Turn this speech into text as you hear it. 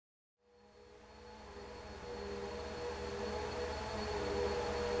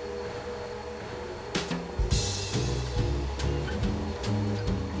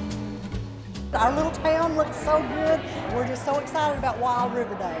Our little town looks so good. We're just so excited about Wild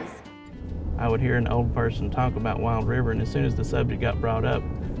River Days. I would hear an old person talk about Wild River, and as soon as the subject got brought up,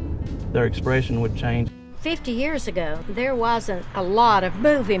 their expression would change. 50 years ago, there wasn't a lot of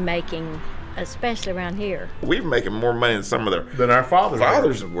movie making, especially around here. We were making more money than some of than our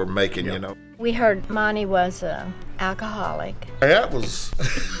fathers were making, you know. We heard Monty was an alcoholic. That was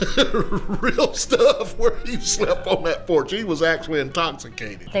real stuff where he slept on that porch. He was actually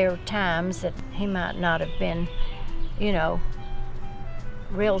intoxicated. There were times that he might not have been, you know,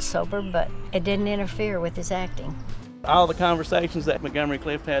 real sober, but it didn't interfere with his acting. All the conversations that Montgomery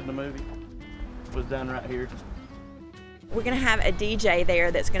Clift had in the movie was done right here. We're going to have a DJ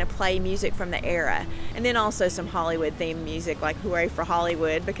there that's going to play music from the era, and then also some Hollywood-themed music like Hooray for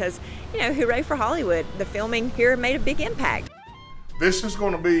Hollywood, because, you know, Hooray for Hollywood, the filming here made a big impact. This is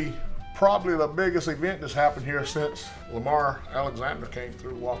going to be probably the biggest event that's happened here since Lamar Alexander came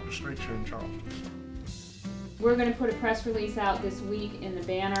through, walked the streets here in Charleston. We're going to put a press release out this week in the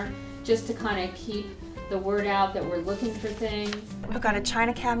banner just to kind of keep the word out that we're looking for things. We've got a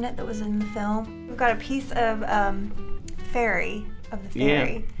china cabinet that was in the film. We've got a piece of ferry, of the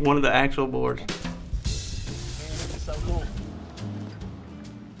ferry. Yeah, one of the actual boards. So cool.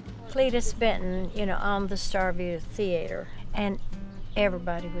 Cletus Benton, you know, on the Starview Theater, and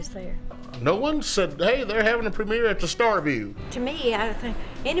everybody was there. No one said, hey, they're having a premiere at the Starview. To me, I think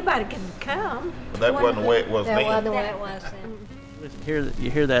anybody can come. That wasn't the way it was then. That wasn't the way it was then.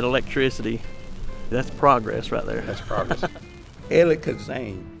 You hear that electricity. That's progress right there. That's progress. Elia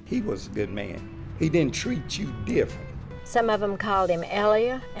Kazan, he was a good man. He didn't treat you different. Some of them called him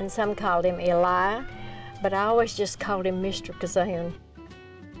Elia, and some called him Eli, but I always just called him Mr. Kazan.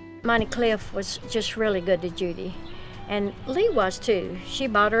 Monty Clift was just really good to Judy, and Lee was too. She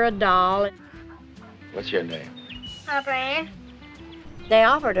bought her a doll. What's your name? Brian. They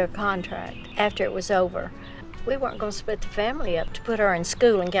offered her a contract after it was over. We weren't going to split the family up to put her in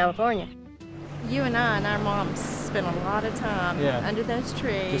school in California. You and I and our moms spent a lot of time under those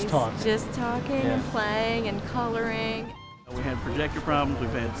trees. Just talking and playing and coloring. We had projector problems,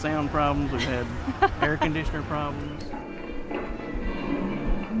 we've had sound problems, we've had air conditioner problems.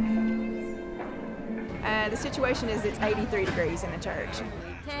 The situation is it's 83 degrees in the church. He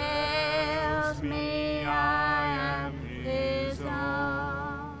tells me I am his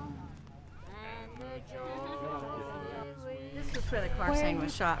own. This is where the car scene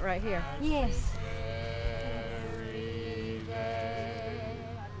was shot, right here. Yes.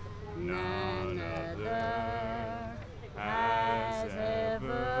 None other has ever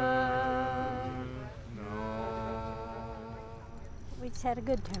known. We just had a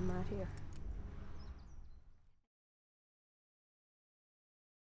good time right here.